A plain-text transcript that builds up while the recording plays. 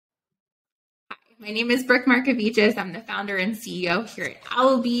My name is Brooke Markoviches. I'm the founder and CEO here at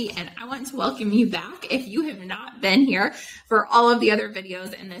Owlbee, and I want to welcome you back if you have not been here for all of the other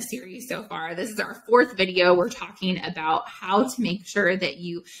videos in this series so far. This is our fourth video. We're talking about how to make sure that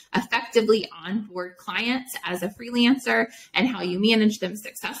you effectively onboard clients as a freelancer and how you manage them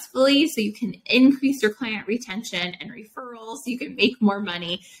successfully so you can increase your client retention and referrals so you can make more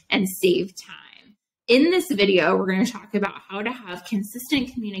money and save time. In this video, we're going to talk about how to have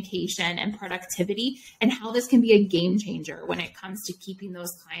consistent communication and productivity and how this can be a game changer when it comes to keeping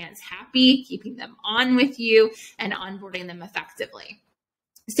those clients happy, keeping them on with you, and onboarding them effectively.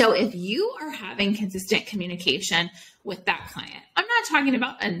 So if you are having consistent communication with that client, I'm not talking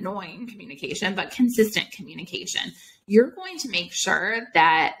about annoying communication, but consistent communication, you're going to make sure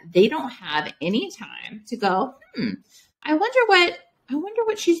that they don't have any time to go, I wonder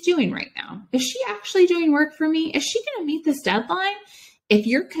what she's doing right now. Is she actually doing work for me? Is she going to meet this deadline? If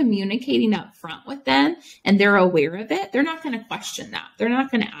you're communicating up front with them and they're aware of it, they're not going to question that. They're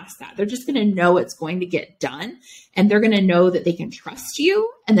not going to ask that. They're just going to know it's going to get done, and they're going to know that they can trust you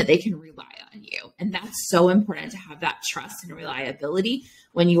and that they can rely on you. And that's so important to have that trust and reliability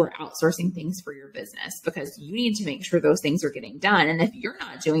when you are outsourcing things for your business, because you need to make sure those things are getting done. And if you're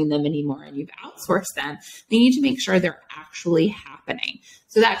not doing them anymore and you've outsourced them, you need to make sure they're actually happening.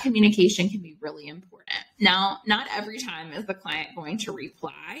 So that communication can be really important. Now, not every time is the client going to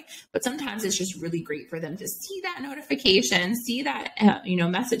reply, but sometimes it's just really great for them to see that notification, see that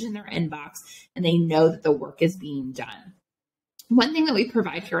message in their inbox, and they know that the work is being done. One thing that we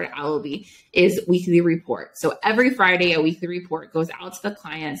provide here at Owlbee is weekly reports. So every Friday, a weekly report goes out to the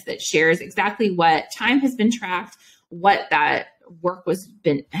clients that shares exactly what time has been tracked, what work was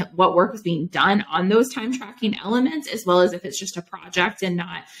being done on those time tracking elements, as well as if it's just a project and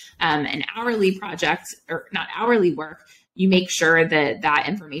not an hourly project or not hourly work, you make sure that that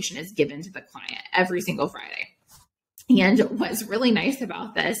information is given to the client every single Friday. And what's really nice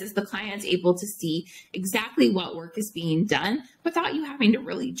about this is the client's able to see exactly what work is being done without you having to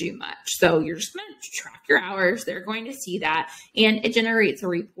really do much. So you're just going to track your hours. They're going to see that, and it generates a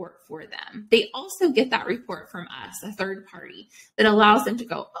report for them. They also get that report from us, a third party, that allows them to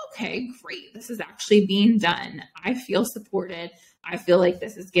go, okay, great, this is actually being done. I feel supported. I feel like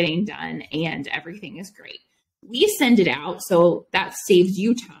this is getting done and everything is great. We send it out, so that saves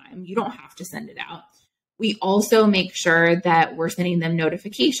you time. You don't have to send it out. We also make sure that we're sending them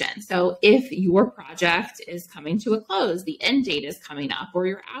notifications. So if your project is coming to a close, the end date is coming up, or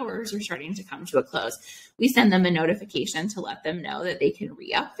your hours are starting to come to a close, we send them a notification to let them know that they can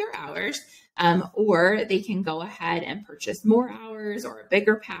re-up their hours, or they can go ahead and purchase more hours or a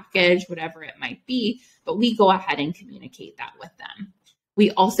bigger package, whatever it might be, but we go ahead and communicate that with them. We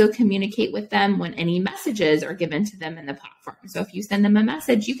also communicate with them when any messages are given to them in the platform. So if you send them a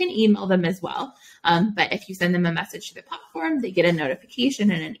message, you can email them as well. But if you send them a message to the platform, they get a notification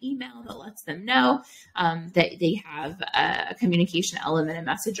and an email that lets them know that they have a communication element, a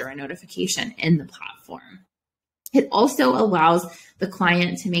message or a notification in the platform. It also allows the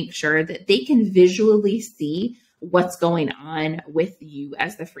client to make sure that they can visually see what's going on with you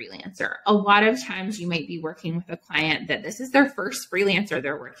as the freelancer. A lot of times you might be working with a client that this is their first freelancer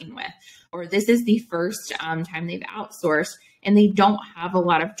they're working with, or this is the first time they've outsourced, and they don't have a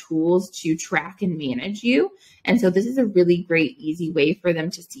lot of tools to track and manage you. And so this is a really great, easy way for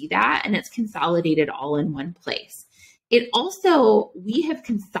them to see that, and it's consolidated all in one place. It also, we have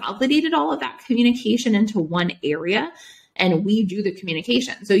consolidated all of that communication into one area, and we do the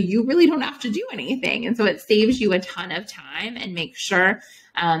communication. So you really don't have to do anything. And so it saves you a ton of time and make sure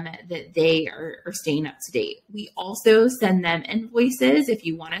that they are staying up to date. We also send them invoices if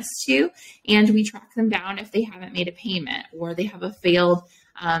you want us to, and we track them down if they haven't made a payment or they have a failed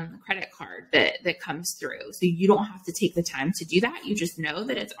credit card that comes through. So you don't have to take the time to do that. You just know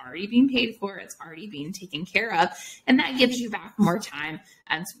that it's already being paid for, it's already being taken care of, and that gives you back more time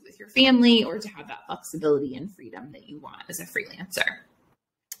with your family or to have that flexibility and freedom that you want as a freelancer.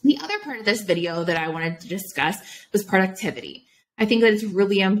 The other part of this video that I wanted to discuss was productivity. I think that it's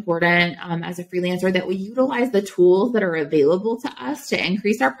really important as a freelancer that we utilize the tools that are available to us to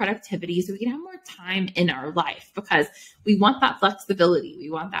increase our productivity so we can have more time in our life, because we want that flexibility.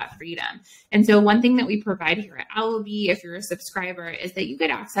 We want that freedom. And so one thing that we provide here at Owlbee, if you're a subscriber, is that you get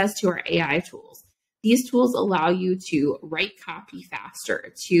access to our AI tools. These tools allow you to write copy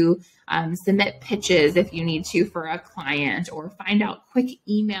faster, to submit pitches if you need to for a client, or find out quick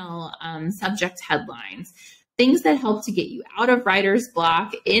email subject headlines. Things that help to get you out of writer's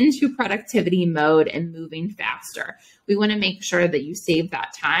block into productivity mode and moving faster. We want to make sure that you save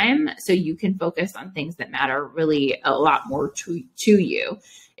that time so you can focus on things that matter really a lot more to you.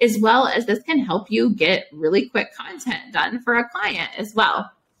 as well as this can help you get really quick content done for a client as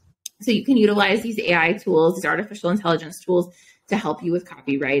well. So you can utilize these AI tools, these artificial intelligence tools, to help you with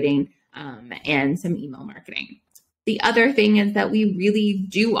copywriting and some email marketing. The other thing is that we really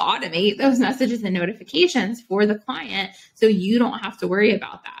do automate those messages and notifications for the client, so you don't have to worry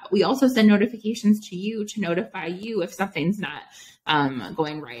about that. We also send notifications to you to notify you if something's not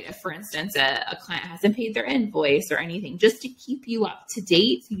going right. If, for instance, a client hasn't paid their invoice or anything, just to keep you up to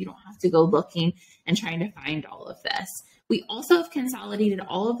date so you don't have to go looking and trying to find all of this. We also have consolidated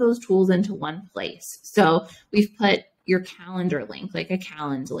all of those tools into one place. So we've put your calendar link, like a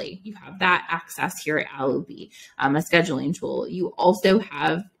Calendly. You have that access here at Allubi, a scheduling tool. You also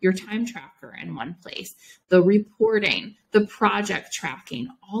have your time tracker in one place, the reporting, the project tracking,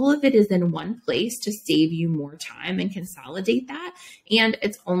 all of it is in one place to save you more time and consolidate that. And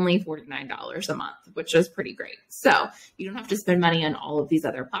it's only $49 a month, which is pretty great. So you don't have to spend money on all of these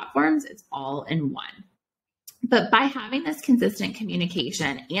other platforms. It's all in one. But by having this consistent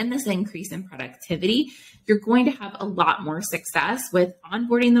communication and this increase in productivity, you're going to have a lot more success with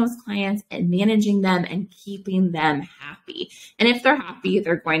onboarding those clients and managing them and keeping them happy. And if they're happy,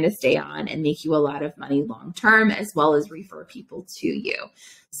 they're going to stay on and make you a lot of money long term, as well as refer people to you.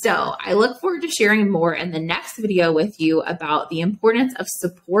 So I look forward to sharing more in the next video with you about the importance of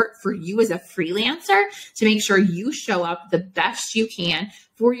support for you as a freelancer to make sure you show up the best you can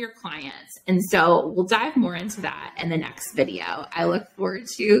for your clients. And so we'll dive more into that in the next video. I look forward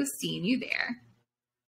to seeing you there.